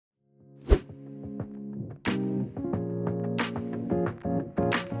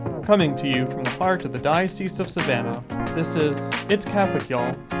Coming to you from the heart of the Diocese of Savannah, this is It's Catholic,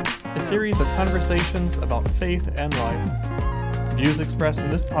 Y'all, a series of conversations about faith and life. Views expressed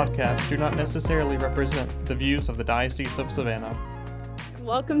in this podcast do not necessarily represent the views of the Diocese of Savannah.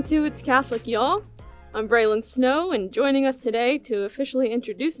 Welcome to It's Catholic, Y'all. I'm Braylon Snow, and joining us today to officially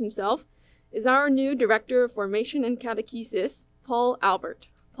introduce himself is our new Director of Formation and Catechesis, Paul Albert.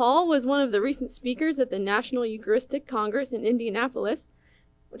 Paul was one of the recent speakers at the National Eucharistic Congress in Indianapolis,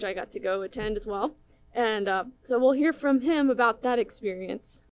 which I got to go attend as well. And so we'll hear from him about that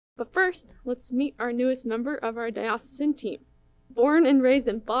experience. But first, let's meet our newest member of our diocesan team. Born and raised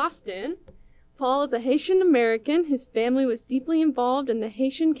in Boston, Paul is a Haitian American whose family was deeply involved in the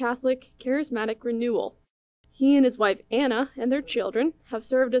Haitian Catholic Charismatic Renewal. He and his wife Anna and their children have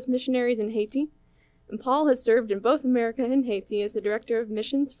served as missionaries in Haiti, and Paul has served in both America and Haiti as the Director of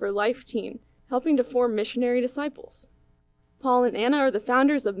Missions for Life Team, helping to form missionary disciples. Paul and Anna are the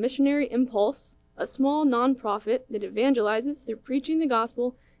founders of Missionary Impulse, a small nonprofit that evangelizes through preaching the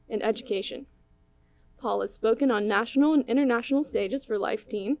gospel and education. Paul has spoken on national and international stages for Life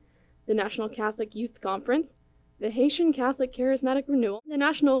Team, the National Catholic Youth Conference, the Haitian Catholic Charismatic Renewal, the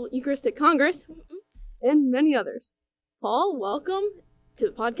National Eucharistic Congress, and many others. Paul, welcome to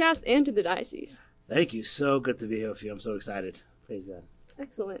the podcast and to the diocese. Thank you. So good to be here with you. I'm so excited. Praise God.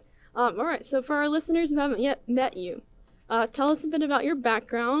 Excellent. All right. So for our listeners who haven't yet met you, tell us a bit about your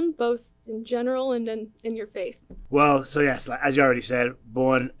background, both in general and in your faith. Well, so yes, as you already said,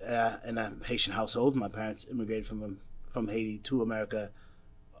 born in a Haitian household. My parents immigrated from Haiti to America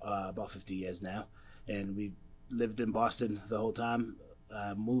about 50 years now. And we lived in Boston the whole time.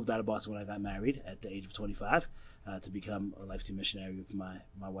 Moved out of Boston when I got married at the age of 25 to become a Life Team missionary with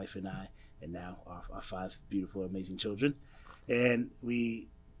my wife and I, and now our 5 beautiful, amazing children. And we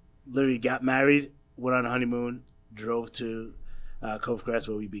literally got married, went on a honeymoon, drove to Cove Crest,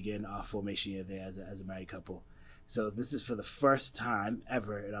 where we began our formation year there as a married couple. So this is for the first time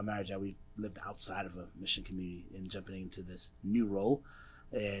ever in our marriage that we've lived outside of a mission community and jumping into this new role.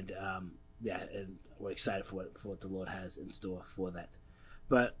 And and we're excited for what the Lord has in store for that.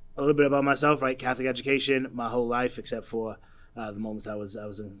 But a little bit about myself, right? Catholic education my whole life, except for the moments I was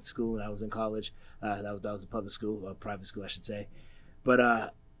in school and I was in college. That was a public school, or private school, I should say.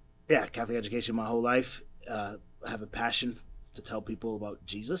 But Catholic education my whole life. I have a passion to tell people about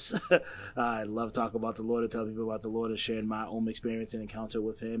Jesus. I love talking about the Lord, to tell people about the Lord, and sharing my own experience and encounter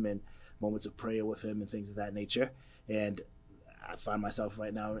with Him and moments of prayer with Him and things of that nature. And I find myself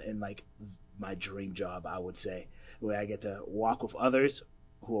right now in like my dream job, I would say, where I get to walk with others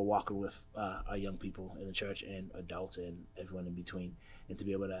who are walking with our young people in the church and adults and everyone in between, and to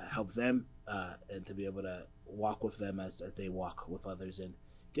be able to help them and to be able to walk with them as they walk with others and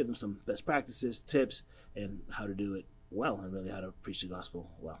give them some best practices, tips, and how to do it well, and really how to preach the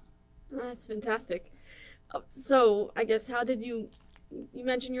gospel well. That's fantastic. So I guess how did you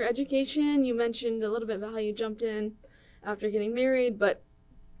mentioned your education, you mentioned a little bit about how you jumped in after getting married, but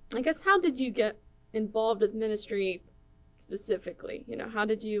I guess how did you get involved with ministry specifically? How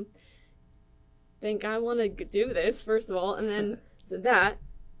did you think, I want to do this, first of all, and then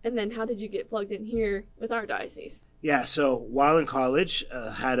and then how did you get plugged in here with our diocese? Yeah, so while in college,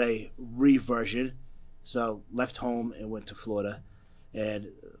 had a reversion, so left home and went to Florida, and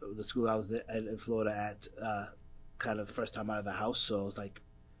the school I was in Florida at, kind of the first time out of the house, so I was like,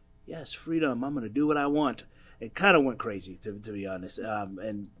 yes, freedom, I'm going to do what I want. It kind of went crazy, to be honest,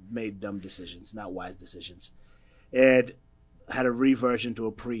 and made dumb decisions, not wise decisions. And had a reversion to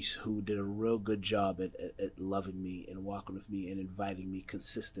a priest who did a real good job at loving me and walking with me and inviting me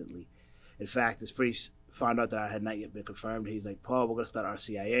consistently. In fact, this priest found out that I had not yet been confirmed. He's like, Paul, we're going to start our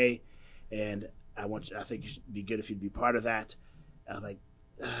CIA, and I think it should be good if you'd be part of that. I was like,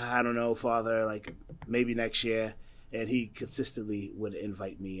 I don't know, Father, like maybe next year. And he consistently would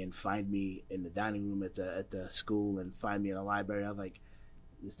invite me and find me in the dining room at the school and find me in the library. I was like,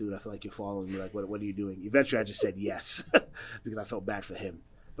 this dude, I feel like you're following me. Like, what are you doing? Eventually, I just said yes because I felt bad for him.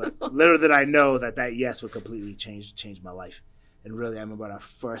 But little did I know that yes would completely change my life. And really, I remember our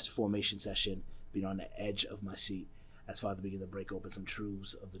first formation session being on the edge of my seat as Father began to break open some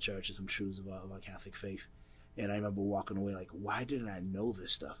truths of the church and some truths of our Catholic faith. And I remember walking away like, why didn't I know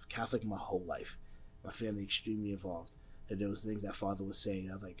this stuff? Catholic my whole life. My family extremely involved. And there was things that Father was saying.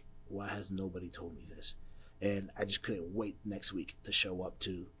 I was like, why has nobody told me this? And I just couldn't wait next week to show up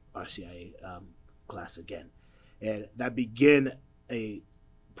to our CIA class again. And that began a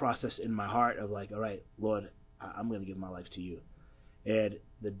process in my heart of like, all right, Lord, I'm going to give my life to you. And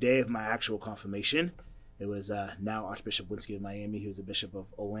the day of my actual confirmation, it was now Archbishop Winsky of Miami. He was the Bishop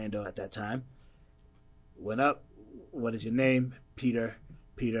of Orlando at that time. Went up, what is your name? Peter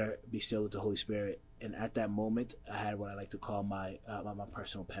Peter, be sealed with the Holy Spirit. And at that moment, I had what I like to call my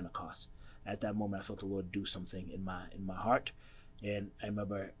personal Pentecost. At that moment, I felt the Lord do something in my heart. And I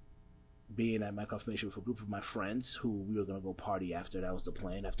remember being at my confirmation with a group of my friends who we were going to go party after. That was the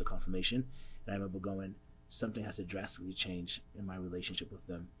plan after confirmation. And I remember going, something has to drastically change in my relationship with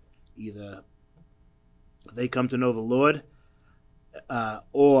them. Either they come to know the Lord,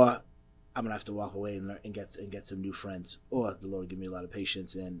 or I'm gonna have to walk away and get some new friends, or the Lord give me a lot of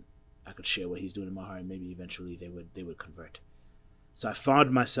patience and I could share what He's doing in my heart, and maybe eventually they would convert. So I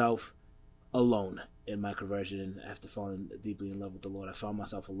found myself alone in my conversion, and after falling deeply in love with the Lord, I found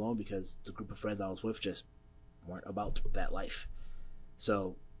myself alone because the group of friends I was with just weren't about that life.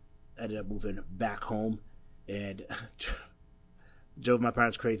 So I ended up moving back home and drove my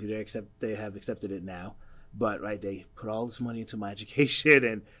parents crazy. They have accepted it now. But, right, they put all this money into my education,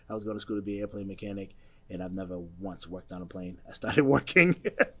 and I was going to school to be an airplane mechanic, and I've never once worked on a plane. I started working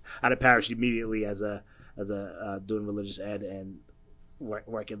out of parish immediately as a doing religious ed, and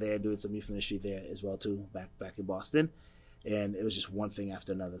working there, doing some youth ministry there as well, too, back in Boston. And it was just one thing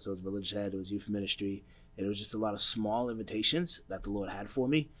after another. So it was religious ed, it was youth ministry, and it was just a lot of small invitations that the Lord had for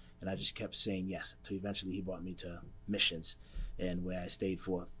me, and I just kept saying yes, until eventually He brought me to missions, and where I stayed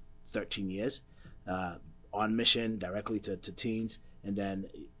for 13 years. On mission directly to teens, and then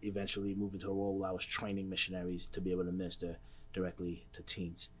eventually moved into a role where I was training missionaries to be able to minister directly to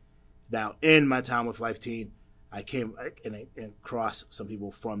teens. Now, in my time with Life Teen, I came and across some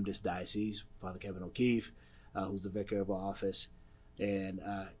people from this diocese, Father Kevin O'Keefe, who's the vicar of our office, and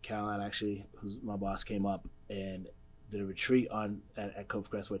Caroline, actually, who's my boss, came up and did a retreat at Cove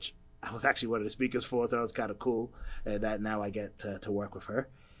Crest, which I was actually one of the speakers for, so that was kind of cool, and that now I get to work with her.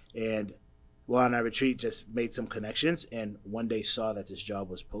 And while on that retreat, just made some connections, and one day saw that this job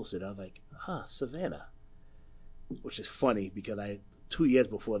was posted. I was like, Savannah. Which is funny because 2 years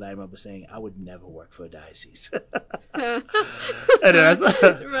before that, I remember saying I would never work for a diocese. And then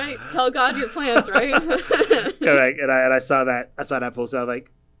right. Tell God your plans, right? Correct. And I saw that post. I was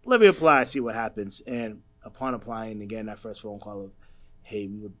like, let me apply, see what happens. And upon applying, again, that first phone call of, hey,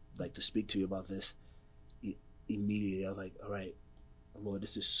 we would like to speak to you about this. Immediately, I was like, all right, Lord,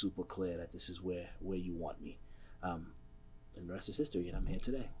 this is super clear that this is where you want me. And the rest is history, and I'm here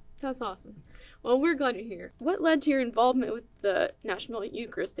today. That's awesome. Well, we're glad you're here. What led to your involvement with the National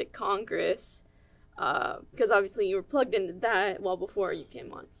Eucharistic Congress? Because obviously you were plugged into that well before you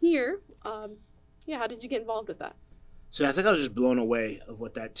came on here. How did you get involved with that? So I think I was just blown away of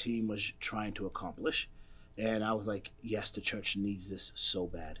what that team was trying to accomplish. And I was like, yes, the church needs this so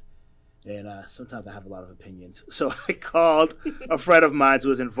bad. And sometimes I have a lot of opinions. So I called a friend of mine who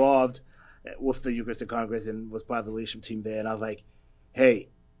was involved with the Eucharistic Congress and was part of the leadership team there. And I was like, hey,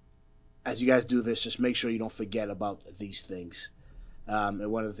 as you guys do this, just make sure you don't forget about these things.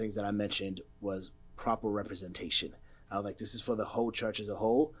 And one of the things that I mentioned was proper representation. I was like, this is for the whole church as a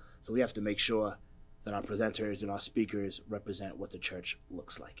whole. So we have to make sure that our presenters and our speakers represent what the church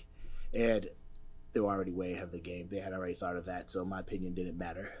looks like. And they were already way ahead of the game. They had already thought of that, so my opinion didn't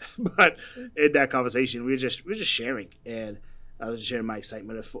matter. But in that conversation, we were just sharing, and I was just sharing my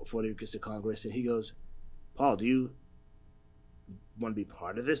excitement for the Eucharistic Congress. And he goes, "Paul, do you want to be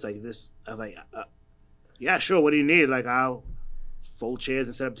part of this? Like this?" I was like, "Yeah, sure. What do you need? Like I'll fold chairs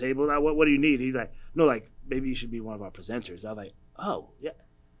and set up tables. What do you need?" He's like, "No, like maybe you should be one of our presenters." I was like, "Oh, yeah."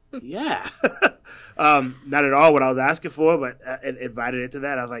 Yeah. Not at all what I was asking for, but invited into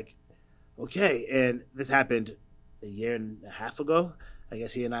that. I was like, okay. And this happened a year and a half ago. I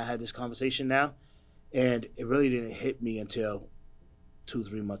guess he and I had this conversation now. And it really didn't hit me until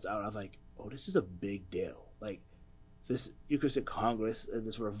 2-3 months out. I was like, oh, this is a big deal. Like this Eucharistic Congress,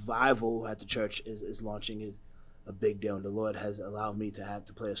 this revival at the church is launching is a big deal. And the Lord has allowed me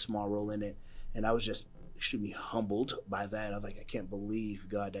to play a small role in it. And I was just extremely humbled by that. I was like, I can't believe,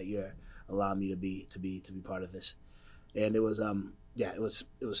 God, that you're allowing me to be part of this. And it was it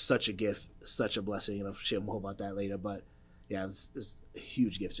was such a gift, such a blessing, and I'll share more about that later. But yeah, it was a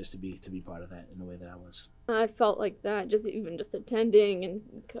huge gift just to be part of that in the way that I was. I felt like that just attending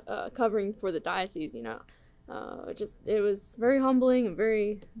and covering for the diocese. It was very humbling and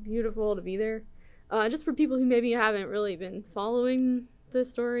very beautiful to be there. Just for people who maybe haven't really been following the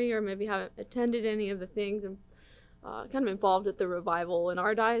story or maybe haven't attended any of the things and kind of involved with the revival in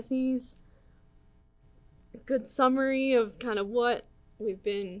our diocese. A good summary of kind of what we've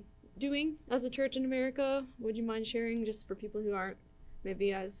been doing as a church in America. Would you mind sharing just for people who aren't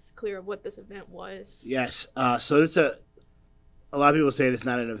maybe as clear of what this event was? Yes. So it's a lot of people say it's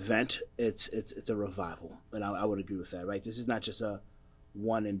not an event. It's a revival. And I would agree with that, right? This is not just a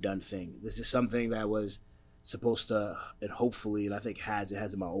one and done thing. This is something that was supposed to, and hopefully, and I think it has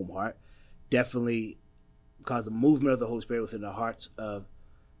in my own heart, definitely cause a movement of the Holy Spirit within the hearts of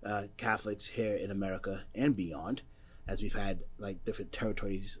Catholics here in America and beyond, as we've had like different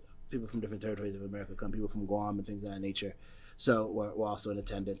territories, people from different territories of America come, people from Guam and things of that nature. So we're also in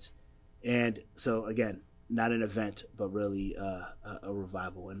attendance. And so again, not an event, but really a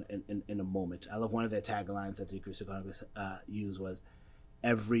revival in a moment. I love one of their taglines that the Eucharistic Congress used was,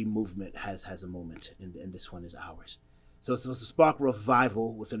 every movement has a moment, and this one is ours. So it's supposed to spark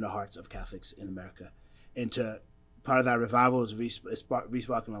revival within the hearts of Catholics in America. And part of that revival is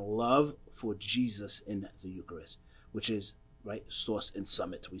resparking a love for Jesus in the Eucharist, which is, right, source and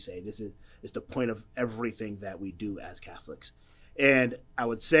summit, we say. This is the point of everything that we do as Catholics. And I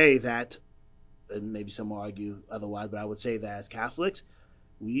would say that, and maybe some will argue otherwise, but I would say that as Catholics,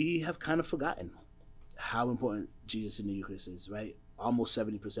 we have kind of forgotten how important Jesus in the Eucharist is, right? Almost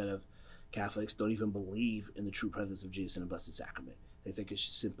 70% of Catholics don't even believe in the true presence of Jesus in the Blessed Sacrament. They think it's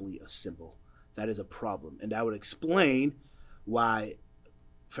simply a symbol. That is a problem. And that would explain why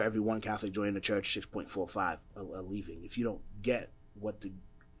for every one Catholic joining the church, 6.45 are leaving. If you don't get what the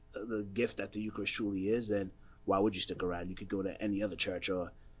gift that the Eucharist truly is, then why would you stick around? You could go to any other church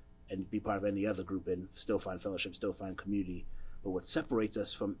and be part of any other group and still find fellowship, still find community. But what separates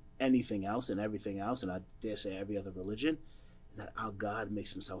us from anything else and everything else, and I dare say every other religion, is that our God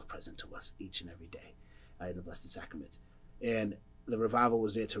makes himself present to us each and every day in the Blessed Sacrament. And the revival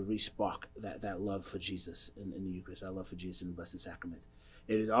was there to re-spark that love for Jesus in the Eucharist, that love for Jesus in the Blessed Sacrament.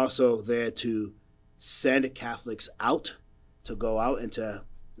 It is also there to send Catholics out, to go out and to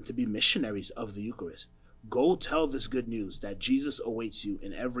be missionaries of the Eucharist. Go tell this good news that Jesus awaits you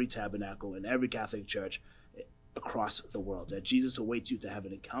in every tabernacle, in every Catholic church across the world, that Jesus awaits you to have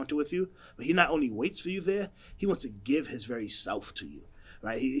an encounter with you, but he not only waits for you there, he wants to give his very self to you,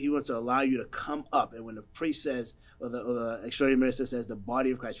 right? He wants to allow you to come up, and when the priest says, or the extraordinary minister says, the body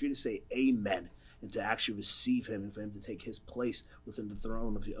of Christ, for you to say amen, and to actually receive him, and for him to take his place within the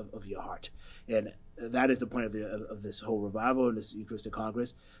throne of your heart. And that is the point of this whole revival and this Eucharistic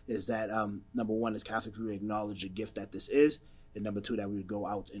Congress, is that number one, as Catholics, we acknowledge the gift that this is, and number two, that we would go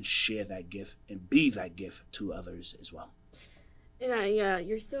out and share that gift and be that gift to others as well. Yeah,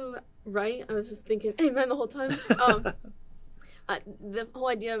 you're so right. I was just thinking amen the whole time. The whole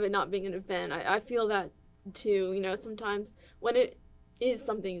idea of it not being an event, I feel that too. You know, sometimes when it is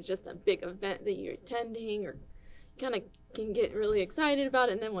something, it's just a big event that you're attending, or kind of can get really excited about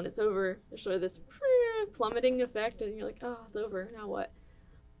it, and then when it's over, there's sort of this plummeting effect, and you're like, oh, it's over, now what?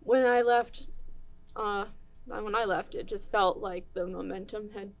 When I left, it just felt like the momentum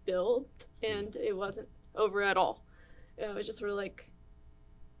had built, and it wasn't over at all. It was just sort of like,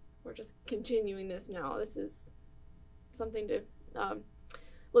 we're just continuing this now. This is something to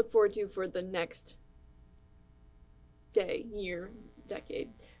look forward to for the next day, year, decade,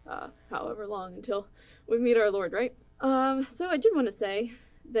 however long until we meet our Lord, right? So I did want to say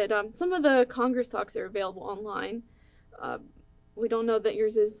that some of the Congress talks are available online. We don't know that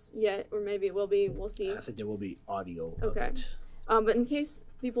yours is yet, or maybe it will be. We'll see. I think there will be audio okay. of it. But in case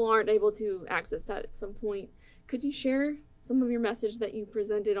people aren't able to access that at some point, could you share some of your message that you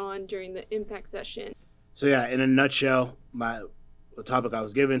presented on during the impact session? So yeah, in a nutshell, the topic I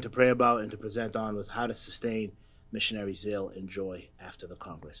was given to pray about and to present on was how to sustain missionary zeal and joy after the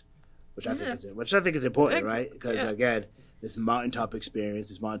Congress, which I think is important, right? Because again, this mountaintop experience,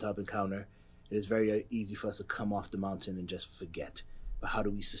 this mountaintop encounter, it is very easy for us to come off the mountain and just forget. But how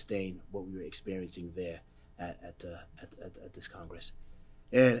do we sustain what we were experiencing there at this Congress?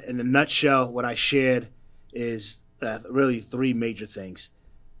 And in a nutshell, what I shared is really three major things: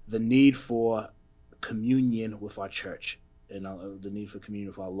 the need for communion with our church, and the need for communion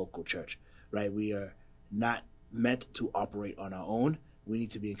with our local church. Right? We are not meant to operate on our own. We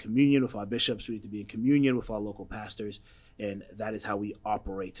need to be in communion with our bishops. We need to be in communion with our local pastors. And that is how we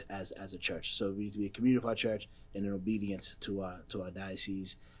operate as a church. So we need to be in communion with our church and in obedience to our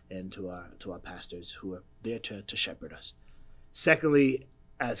diocese and to our pastors who are there to shepherd us. Secondly,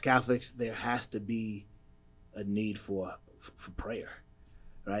 as Catholics, there has to be a need for prayer,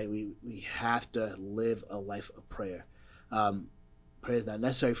 right? We have to live a life of prayer. Prayer is not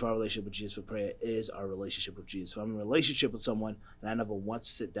necessary for our relationship with Jesus, but prayer is our relationship with Jesus. If I'm in a relationship with someone and I never once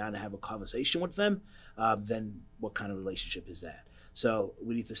sit down and have a conversation with them, then what kind of relationship is that? So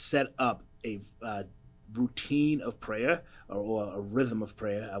we need to set up a routine of prayer, or a rhythm of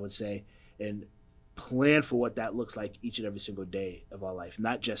prayer, I would say, and plan for what that looks like each and every single day of our life.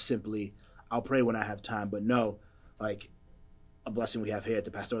 Not just simply, I'll pray when I have time, but no, like a blessing we have here at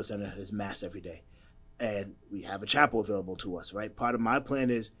the Pastoral Center is Mass every day. And we have a chapel available to us, right? Part of my plan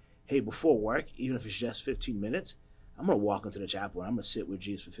is, hey, before work, even if it's just 15 minutes, I'm going to walk into the chapel and I'm going to sit with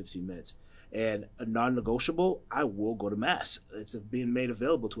Jesus for 15 minutes. And a non-negotiable, I will go to Mass. It's being made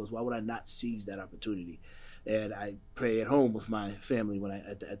available to us. Why would I not seize that opportunity? And I pray at home with my family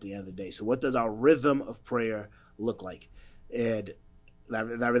at the end of the day. So what does our rhythm of prayer look like? And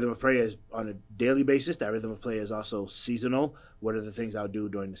that rhythm of prayer is on a daily basis. That rhythm of prayer is also seasonal. What are the things I'll do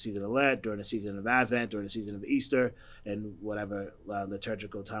during the season of Lent, during the season of Advent, during the season of Easter, and whatever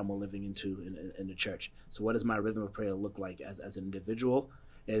liturgical time we're living into in the church? So what does my rhythm of prayer look like as an individual?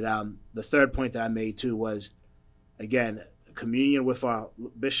 And the third point that I made too was, again, communion with our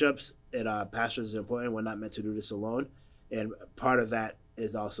bishops and our pastors is important. We're not meant to do this alone. And part of that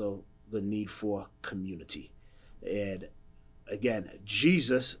is also the need for community. And again,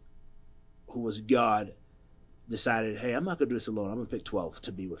 Jesus, who was God, decided, hey, I'm not going to do this alone. I'm going to pick 12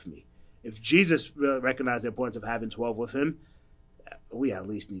 to be with me. If Jesus really recognized the importance of having 12 with him, we at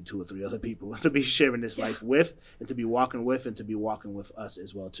least need 2 or 3 other people to be sharing this life with, and to be walking with, and to be walking with us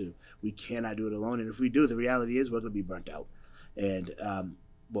as well too. We cannot do it alone. And if we do, the reality is we're going to be burnt out. And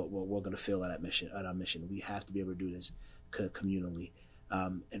we're going to fail at our mission. We have to be able to do this communally.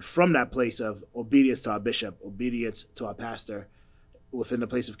 And from that place of obedience to our bishop, obedience to our pastor, within the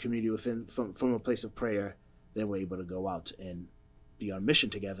place of community, from a place of prayer, then we're able to go out and be on mission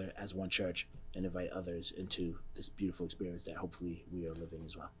together as one church and invite others into this beautiful experience that hopefully we are living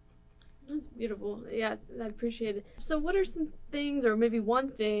as well. That's beautiful. Yeah, I appreciate it. So what are some things, or maybe one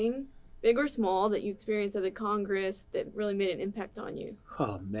thing, big or small, that you experienced at the Congress that really made an impact on you?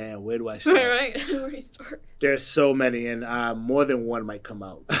 Oh, man, where do I start? Right. Where do you start? There's so many, and more than one might come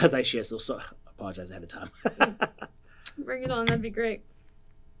out as I share, so I apologize ahead of time. Bring it on. That'd be great.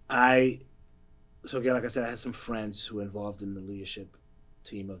 So again, like I said, I had some friends who were involved in the leadership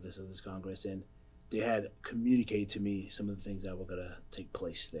team of this Congress, and they had communicated to me some of the things that were going to take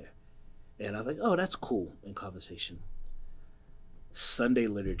place there. And I was like, oh, that's cool in conversation. Sunday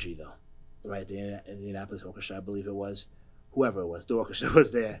liturgy, though, right? The Indianapolis Orchestra, I believe it was. Whoever it was, the orchestra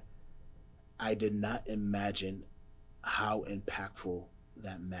was there. I did not imagine how impactful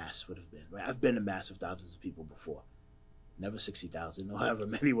that Mass would have been, right? I've been to Mass with thousands of people before. Never 60,000, or however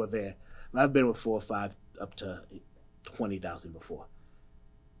many were there. But I've been with 4 or 5 up to 20,000 before.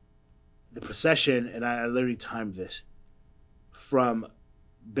 The procession, and I literally timed this, from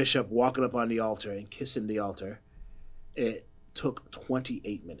Bishop walking up on the altar and kissing the altar, it took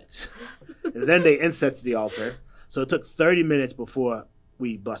 28 minutes. And then they incensed the altar. So it took 30 minutes before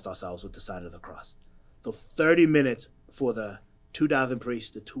we blessed ourselves with the sign of the cross. So 30 minutes for the 2,000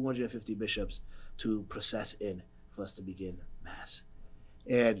 priests, the 250 bishops to process in for us to begin Mass.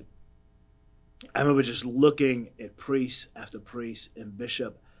 And I remember just looking at priest after priest and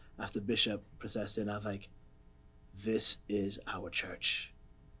bishop after bishop process in. I was like, this is our church.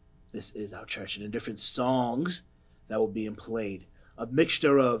 This is our church. And the different songs that were being played, a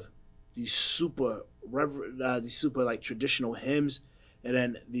mixture of these super like traditional hymns, and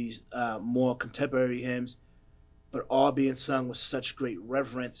then these more contemporary hymns, but all being sung with such great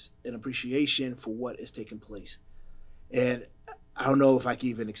reverence and appreciation for what is taking place. And I don't know if I can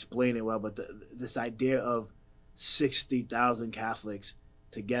even explain it well, but this idea of 60,000 Catholics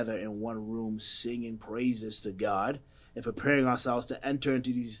together in one room singing praises to God and preparing ourselves to enter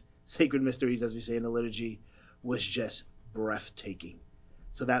into these sacred mysteries, as we say in the liturgy, was just breathtaking.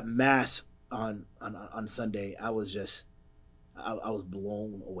 So that Mass on Sunday, I was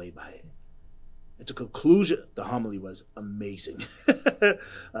blown away by it. At the conclusion, the homily was amazing.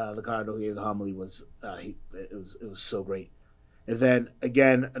 The cardinal who gave the homily was it was so great. And then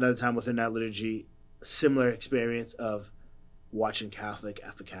again, another time within that liturgy, a similar experience of watching Catholic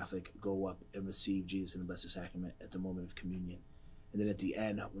after Catholic go up and receive Jesus in the Blessed Sacrament at the moment of communion. And then at the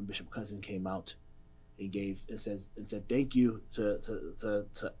end, when Bishop Cousin came out and said thank you to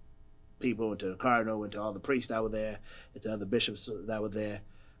people, and to the cardinal, and to all the priests that were there, and to other bishops that were there.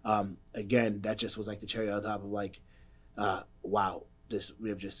 Again, that just was like the cherry on top of like, wow, we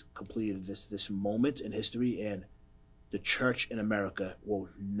have just completed this moment in history, and the church in America will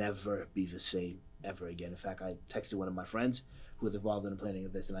never be the same ever again. In fact, I texted one of my friends who was involved in the planning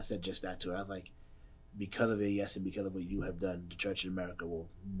of this, and I said just that to her. I was like, because of AES and because of what you have done, the church in America will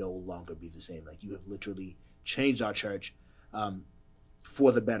no longer be the same. Like, you have literally changed our church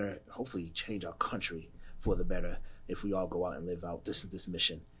for the better, hopefully change our country for the better if we all go out and live out this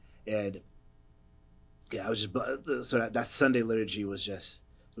mission. And yeah, I was just, so that Sunday liturgy was just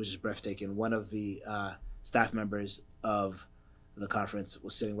breathtaking. One of the staff members of the conference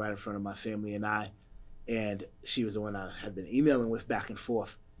was sitting right in front of my family and I, and she was the one I had been emailing with back and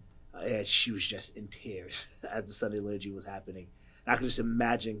forth, and she was just in tears as the Sunday liturgy was happening. And I could just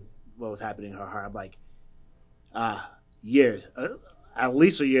imagine what was happening in her heart. I'm like, years, at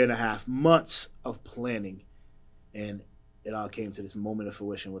least a year and a half, months of planning, and it all came to this moment of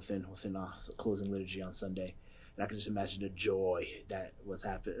fruition within our closing liturgy on Sunday. And I can just imagine the joy that was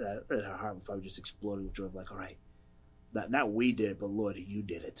happening. Her heart was probably just exploding with joy of like, all right, not we did it, but Lord, you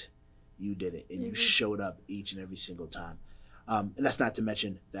did it. You did it, and you showed up each and every single time. And that's not to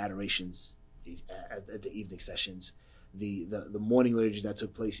mention the adorations at the evening sessions, the morning liturgy that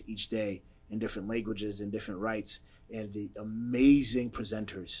took place each day in different languages and different rites, and the amazing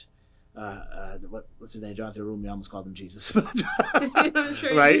presenters. What's his name? Jonathan Rumi. I almost called him Jesus. I'm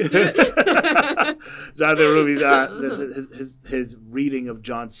sure right? Jonathan Rumi's his reading of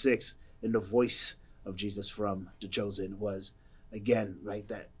John 6 in the voice of Jesus from The Chosen was, again, right,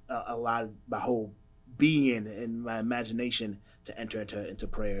 that allowed my whole being and my imagination to enter into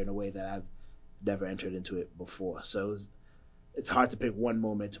prayer in a way that I've never entered into it before. So it's hard to pick one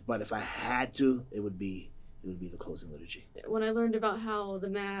moment, but if I had to, it would be the closing liturgy. When I learned about how the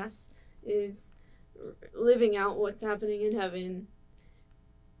Mass is living out what's happening in heaven,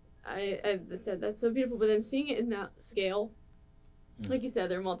 I said that's so beautiful. But then seeing it in that scale, like you said,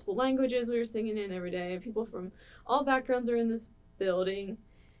 there are multiple languages we were singing in every day. People from all backgrounds are in this building,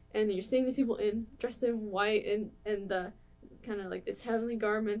 and you're seeing these people dressed in white and the kind of like this heavenly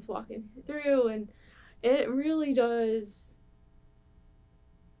garments walking through, and it really does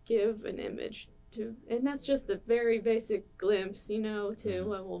give an image to, and that's just the very basic glimpse, to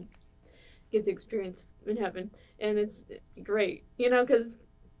what we'll get to experience in heaven. And it's great, because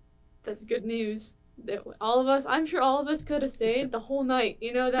that's good news that I'm sure all of us could have stayed the whole night,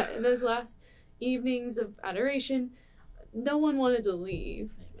 that in those last evenings of adoration, no one wanted to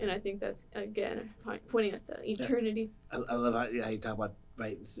leave. And I think that's, again, pointing us to eternity. I love how you talk about,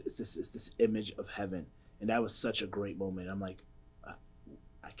 right, it's this image of heaven. And that was such a great moment. I'm like,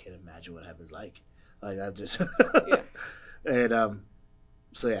 I can't imagine what heaven's like. Like, I just... Yeah. And,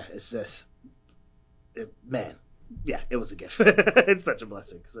 so yeah, it's just... it was a gift. It's such a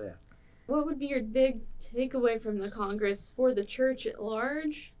blessing, so yeah. What would be your big takeaway from the Congress for the Church at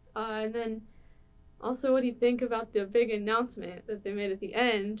large? And then also, what do you think about the big announcement that they made at the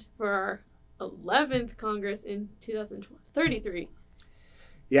end for our 11th Congress in 2033?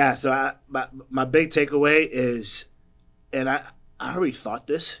 Yeah, so my big takeaway is, and I already thought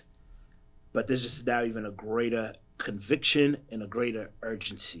this, but there's just now even a greater conviction and a greater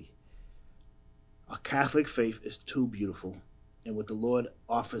urgency. Our Catholic faith is too beautiful, and what the Lord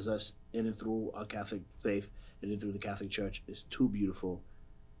offers us in and through our Catholic faith and in through the Catholic Church is too beautiful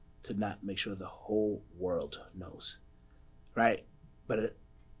to not make sure the whole world knows, right? But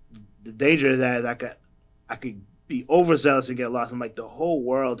the danger is that I could be overzealous and get lost. I'm like, the whole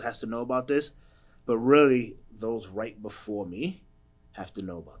world has to know about this, but really those right before me have to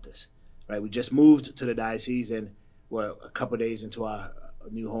know about this, right? We just moved to the diocese, and we're a couple of days into our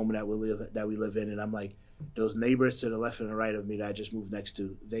new home that we live in, and I'm like, those neighbors to the left and the right of me that I just moved next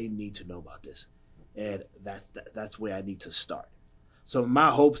to, they need to know about this, and that's where I need to start. So my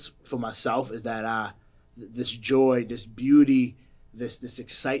hopes for myself is that this joy, this beauty, this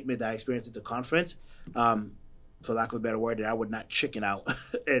excitement that I experienced at the conference, for lack of a better word, that I would not chicken out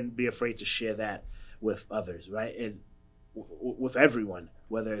and be afraid to share that with others, right? And with everyone,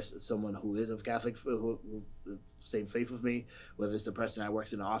 whether it's someone who is of Catholic, who same faith with me, whether it's the person that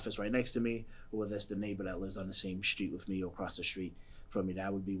works in the office right next to me, or whether it's the neighbor that lives on the same street with me or across the street from me, that I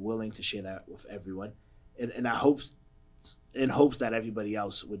would be willing to share that with everyone. And I hopes that everybody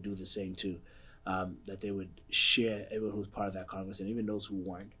else would do the same too, that they would share, everyone who's part of that Congress, and even those who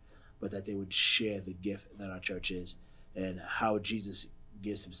weren't, but that they would share the gift that our church is and how Jesus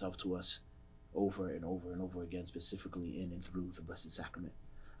gives himself to us over and over and over again, specifically in and through the Blessed Sacrament.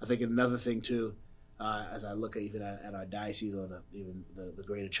 I think another thing too, as I look even at our diocese or even the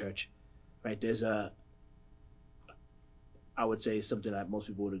greater church, right, I would say something that most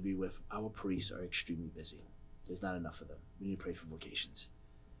people would agree with. Our priests are extremely busy. There's not enough of them. We need to pray for vocations.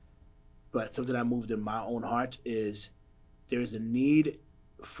 But something that moved in my own heart is there is a need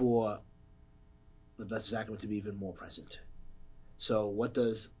for the Blessed Sacrament to be even more present. So what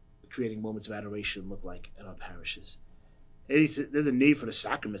does creating moments of adoration look like in our parishes? There's a need for the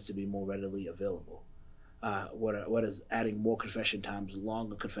sacraments to be more readily available. What does adding more confession times,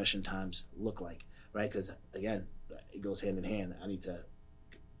 longer confession times look like, right? Because, again, it goes hand in hand. I need to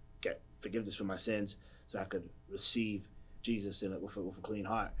get forgiveness for my sins so I could receive Jesus with a clean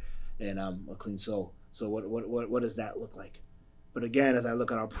heart and a clean soul. So what does that look like? But again, as I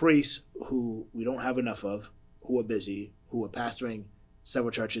look at our priests, who we don't have enough of, who are busy, who are pastoring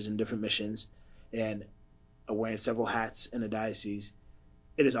several churches in different missions, and are wearing several hats in the diocese,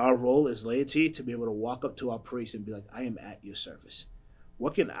 it is our role as laity to be able to walk up to our priest and be like, I am at your service.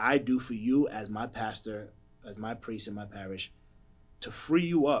 What can I do for you as my pastor, as my priest in my parish, to free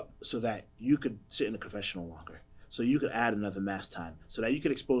you up so that you could sit in the confessional longer, so you could add another Mass time, so that you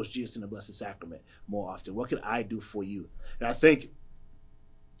could expose Jesus in the Blessed Sacrament more often? What can I do for you? And I think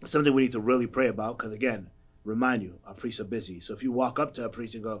something we need to really pray about, because again, remind you, our priests are busy. So if you walk up to a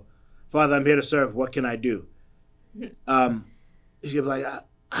priest and go, Father, I'm here to serve, what can I do? You're like,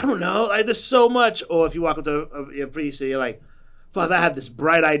 I don't know, like there's so much. Or if you walk up to your priest and you're like, Father, I have this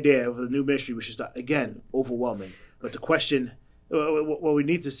bright idea of a new ministry we should start. Again, overwhelming. But the question, what we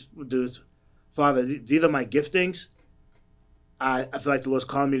need to do is, Father, these are my giftings. I feel like the Lord's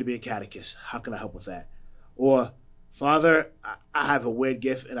calling me to be a catechist. How can I help with that? Or, Father, I have a weird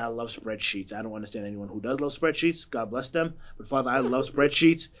gift and I love spreadsheets. I don't understand anyone who does love spreadsheets. God bless them. But Father, I love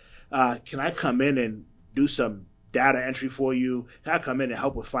spreadsheets. Can I come in and do some data entry for you? Can I come in and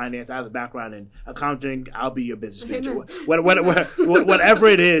help with finance? I have a background in accounting. I'll be your business manager. Whatever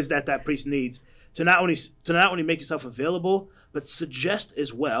it is that priest needs to not only make yourself available, but suggest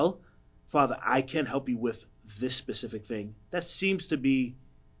as well, Father, I can help you with this specific thing that seems to be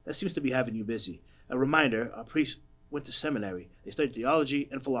having you busy. A reminder: our priests went to seminary. They studied theology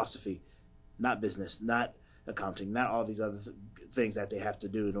and philosophy, not business, not accounting, not all these other things that they have to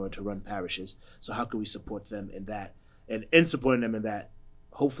do in order to run parishes. So how can we support them in that? And in supporting them in that,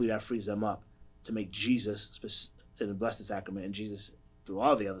 hopefully that frees them up to make Jesus in the Blessed Sacrament and Jesus through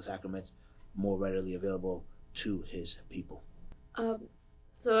all the other sacraments more readily available to his people.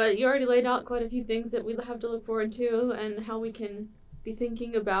 So you already laid out quite a few things that we have to look forward to and how we can be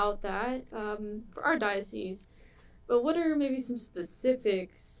thinking about that for our diocese. But what are maybe some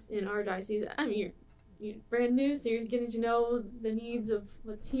specifics in our diocese? I mean, you're brand new, so you're getting to know the needs of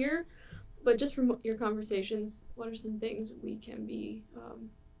what's here. But just from your conversations, what are some things we can be,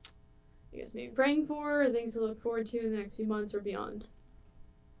 I guess, maybe praying for, or things to look forward to in the next few months or beyond?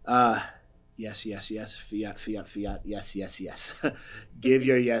 Yes. Fiat. Yes. Give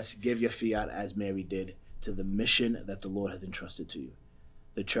your yes, give your fiat as Mary did to the mission that the Lord has entrusted to you.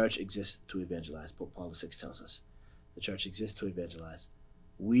 The church exists to evangelize. Pope Paul VI tells us. The church exists to evangelize.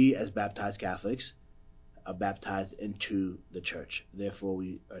 We as baptized Catholics are baptized into the church. Therefore,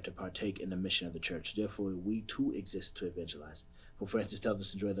 we are to partake in the mission of the church. Therefore, we too exist to evangelize. Pope Francis tells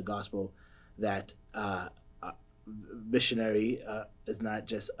us to enjoy the gospel that missionary is not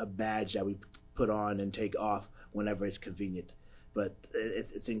just a badge that we put on and take off whenever it's convenient, but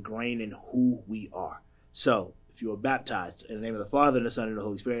it's ingrained in who we are. So if you are baptized in the name of the Father, and the Son, and the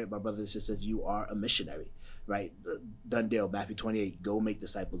Holy Spirit, my brothers and sisters, you are a missionary, right? Done deal, Matthew 28, go make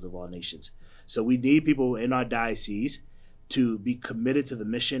disciples of all nations. So we need people in our diocese to be committed to the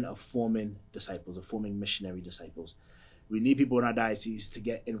mission of forming disciples, of forming missionary disciples. We need people in our diocese to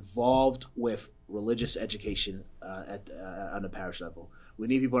get involved with religious education on the parish level. We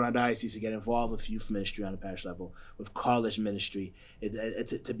need people in our diocese to get involved with youth ministry on the parish level, with college ministry,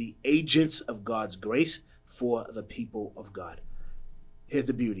 to be agents of God's grace for the people of God. Here's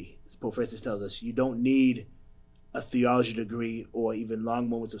the beauty. As Pope Francis tells us, you don't need a theology degree or even long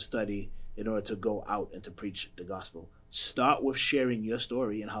moments of study in order to go out and to preach the gospel. Start with sharing your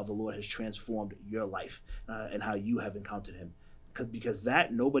story and how the Lord has transformed your life and how you have encountered him. Because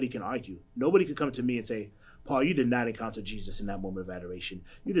that nobody can argue. Nobody could come to me and say, Paul, you did not encounter Jesus in that moment of adoration.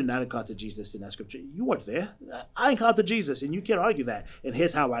 You did not encounter Jesus in that scripture. You weren't there. I encountered Jesus, and you can't argue that. And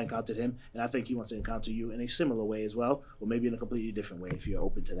here's how I encountered him, and I think he wants to encounter you in a similar way as well, or maybe in a completely different way if you're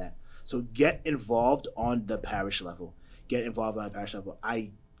open to that. So get involved on the parish level. Get involved on the parish level.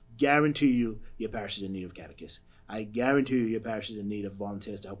 I guarantee you your parish is in need of catechists. I guarantee you your parish is in need of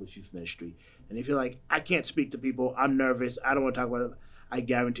volunteers to help with youth ministry. And if you're like, I can't speak to people, I'm nervous, I don't want to talk about it, I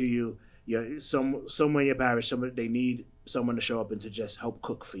guarantee you, someone in your parish, they need someone to show up and to just help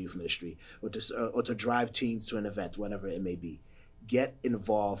cook for youth ministry, or to drive teens to an event, whatever it may be. Get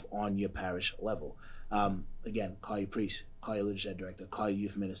involved on your parish level. Again, call your priest, call your leadership director, call your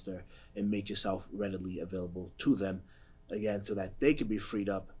youth minister, and make yourself readily available to them, again, so that they can be freed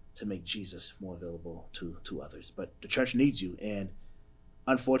up to make Jesus more available to others. But the church needs you, and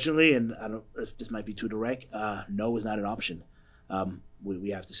unfortunately, and I don't know if this might be too direct, no is not an option.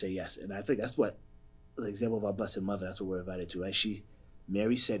 We have to say yes. And I think that's what the example of our Blessed Mother, that's what we're invited to, right?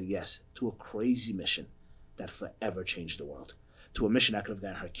 Mary said yes to a crazy mission that forever changed the world, to a mission that could have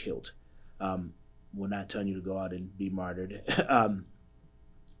gotten her killed. We're not telling you to go out and be martyred.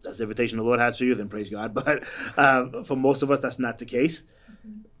 That's the invitation the Lord has for you, then praise God. But for most of us, that's not the case.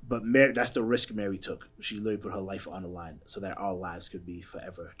 But Mary, that's the risk Mary took. She literally put her life on the line so that our lives could be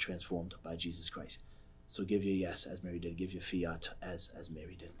forever transformed by Jesus Christ. So give your yes as Mary did. Give your fiat as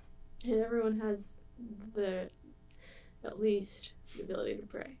Mary did. And everyone has at least the ability to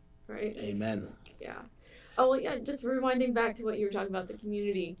pray, right? Amen. Yeah. Oh, well, yeah, just rewinding back to what you were talking about, the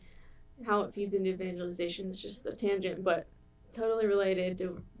community, how it feeds into evangelization. It's just a tangent, but totally related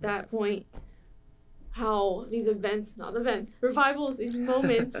to that point. How these revivals, these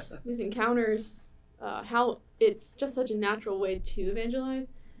moments, these encounters, how it's just such a natural way to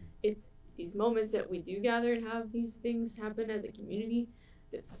evangelize. It's these moments that we do gather and have these things happen as a community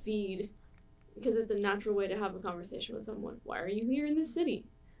that feed, because it's a natural way to have a conversation with someone. Why are you here in this city?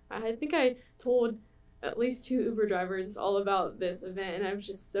 I think I told at least 2 Uber drivers all about this event, and I was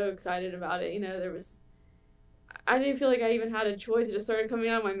just so excited about it. I didn't feel like I even had a choice. It just started coming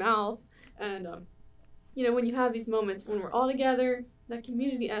out of my mouth. And, when you have these moments when we're all together, that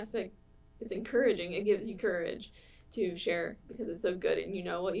community aspect, it's encouraging. It gives you courage to share because it's so good and you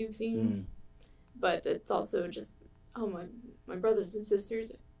know what you've seen. Mm. But it's also just, my brothers and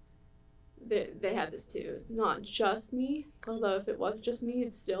sisters, they had this too. It's not just me, although if it was just me,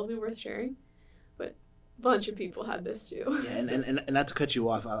 it'd still be worth sharing. But a bunch of people had this too. Yeah, and not to cut you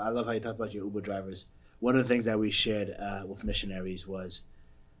off, I love how you talk about your Uber drivers. One of the things that we shared with missionaries was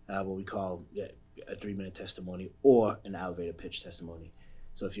what we call a 3-minute testimony or an elevator pitch testimony.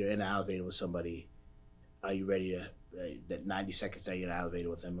 So if you're in an elevator with somebody, are you ready to, that 90 seconds that you're in an elevator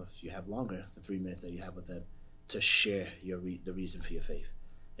with them, if you have longer, the 3 minutes that you have with them, to share the reason for your faith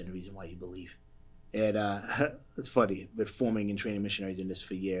and the reason why you believe. And it's funny, been forming and training missionaries in this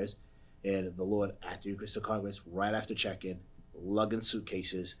for years. And the Lord, at the Eucharistic Congress, right after check-in, lugging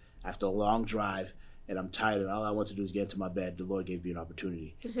suitcases after a long drive, and I'm tired and all I want to do is get into my bed, the Lord gave me an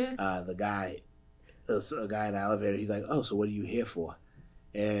opportunity. The guy, a guy in the elevator, he's like, "Oh, so what are you here for?"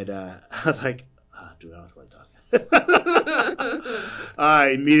 And I'm like, dude, I don't feel like talking.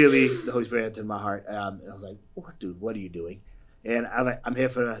 Immediately, the Holy Spirit entered my heart. And I was like, "What, dude, what are you doing?" And I'm like, "I'm here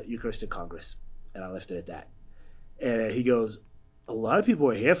for the Eucharistic Congress." And I left it at that. And he goes, "A lot of people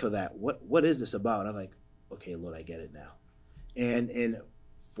are here for that. What is this about?" And I'm like, "Okay, Lord, I get it now." And in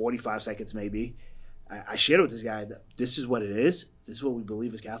 45 seconds maybe, I shared it with this guy that this is what it is. This is what we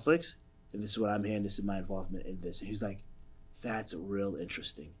believe as Catholics. And this is what I'm here, and this is my involvement in this. And he's like, "That's real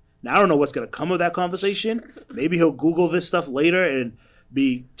interesting." Now, I don't know what's going to come of that conversation. Maybe he'll Google this stuff later and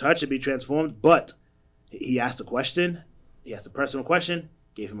be touched and be transformed. But he asked a question. He asked a personal question,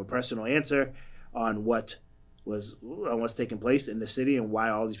 gave him a personal answer on what's taking place in the city and why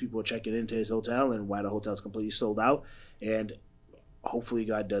all these people are checking into his hotel and why the hotel is completely sold out. And hopefully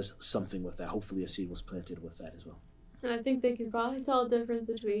God does something with that. Hopefully a seed was planted with that as well. And I think they can probably tell the difference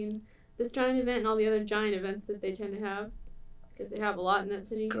between this giant event and all the other giant events that they tend to have, because they have a lot in that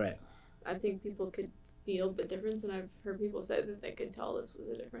city. Correct. I think people could feel the difference, and I've heard people say that they could tell this was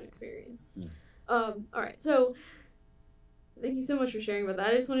a different experience. All right, so thank you so much for sharing about that.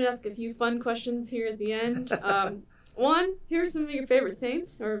 I just wanted to ask a few fun questions here at the end. One, who are some of your favorite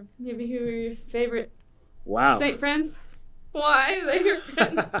saints, or maybe who are your favorite saint friends? Why are they your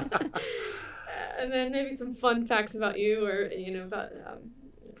friends? And then maybe some fun facts about you, or about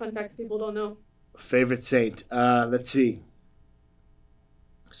fun facts people don't know. Favorite saint? Let's see.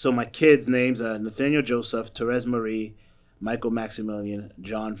 So my kids' names are Nathaniel Joseph, Therese Marie, Michael Maximilian,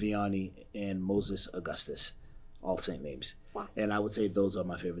 John Vianney, and Moses Augustus. All saint names. Wow. And I would say those are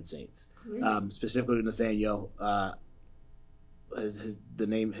my favorite saints. Specifically Nathaniel. His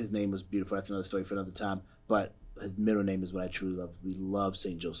name was beautiful. That's another story for another time. But his middle name is what I truly love. We love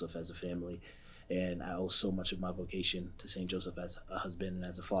St. Joseph as a family. And I owe so much of my vocation to St. Joseph as a husband and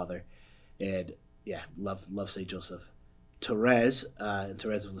as a father. And yeah, love St. Joseph. Therese,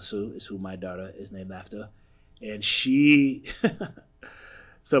 Therese of Lisieux is who my daughter is named after. And she,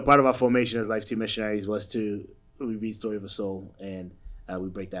 so part of our formation as Life Team Missionaries was we read Story of a Soul, and we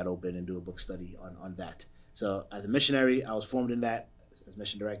break that open and do a book study on that. So as a missionary, I was formed in that. As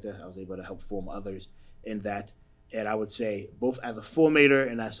mission director, I was able to help form others in that. And I would say, both as a formator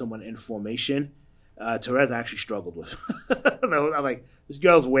and as someone in formation, Therese I actually struggled with. I'm like, this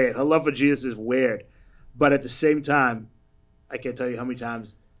girl's weird. Her love for Jesus is weird. But at the same time, I can't tell you how many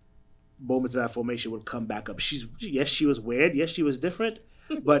times moments of that formation would come back up. Yes, she was weird. Yes, she was different.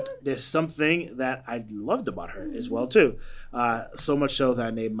 But there's something that I loved about her as well, too. So much so that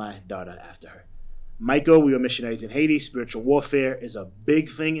I named my daughter after her. Michael, we were missionaries in Haiti. Spiritual warfare is a big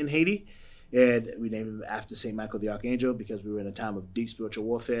thing in Haiti. And we named him after St. Michael the Archangel because we were in a time of deep spiritual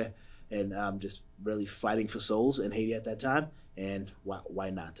warfare and just really fighting for souls in Haiti at that time. And why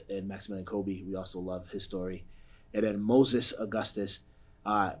not? And Maximilian Kolbe, we also love his story. And then Moses Augustus,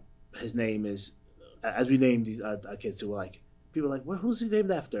 his name is, as we named these our kids who were like, people are like, well, who's he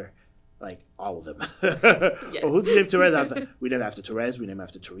named after? Like, all of them. Yes. Well, who's named Therese? We named after Therese. We named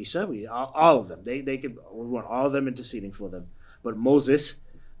after Teresa. All of them. We want all of them interceding for them. But Moses,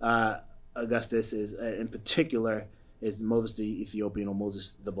 Augustus is in particular is Moses the Ethiopian or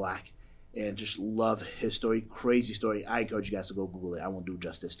Moses the Black, and just love his story. Crazy story. I encourage you guys to go Google it. I won't do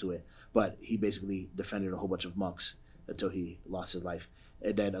justice to it. But he basically defended a whole bunch of monks until he lost his life.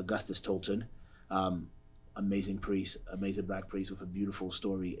 And then Augustus Tolton. Amazing priest, amazing Black priest with a beautiful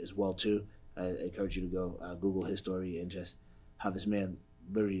story as well too. I encourage you to go Google his story and just how this man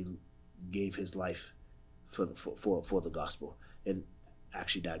literally gave his life for the gospel, and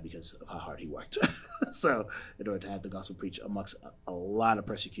actually died because of how hard he worked. So in order to have the gospel preached amongst a lot of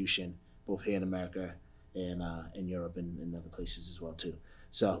persecution, both here in America and in Europe and in other places as well too.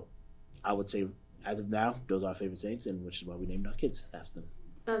 So I would say as of now, those are our favorite saints, and which is why we named our kids after them.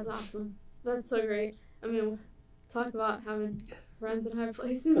 That's awesome. That's so great. I mean, talk about having friends in high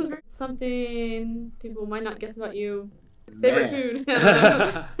places. Something people might not guess about you. Favorite food.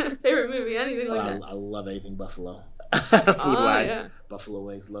 Favorite movie, anything like that. I love anything buffalo. Food-wise. Yeah. Buffalo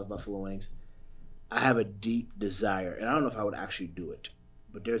wings. Love buffalo wings. I have a deep desire, and I don't know if I would actually do it,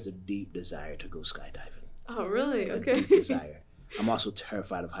 but there's a deep desire to go skydiving. Oh, really? Okay. A deep desire. I'm also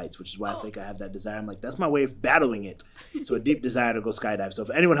terrified of heights, which is why I think I have that desire. I'm like, that's my way of battling it. So a deep desire to go skydive. So if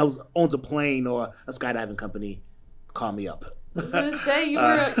anyone else owns a plane or a skydiving company, call me up. I was going to say, you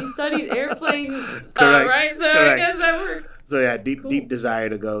studied airplanes, correct, right? So correct. I guess that works. So yeah, deep desire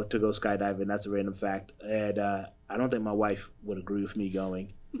to go skydiving. That's a random fact. And I don't think my wife would agree with me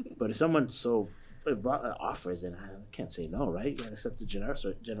going. But if someone so offers, then I can't say no, right? You got to accept the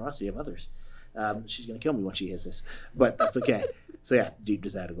generosity of others. She's going to kill me when she hears this, but that's okay. So yeah, deep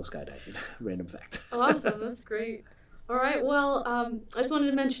desire to go skydiving. Random fact. Awesome. That's great. All right. Well, I just wanted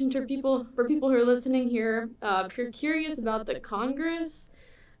to mention for people who are listening here, if you're curious about the Congress,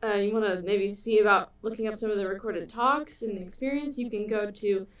 you want to maybe see about looking up some of the recorded talks and the experience, you can go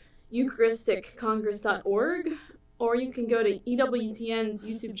to eucharisticcongress.org, or you can go to EWTN's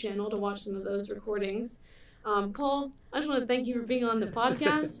YouTube channel to watch some of those recordings. Paul, I just want to thank you for being on the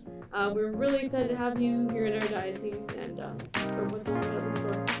podcast. We're really excited to have you here at our diocese and for what the Lord has in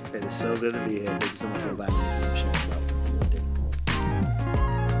store. It is so good to be here. Thank you so much for inviting me to share about.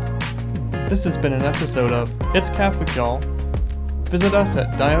 This has been an episode of It's Catholic, Y'all. Visit us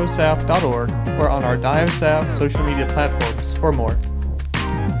at diosaf.org or on our Diosaf social media platforms for more.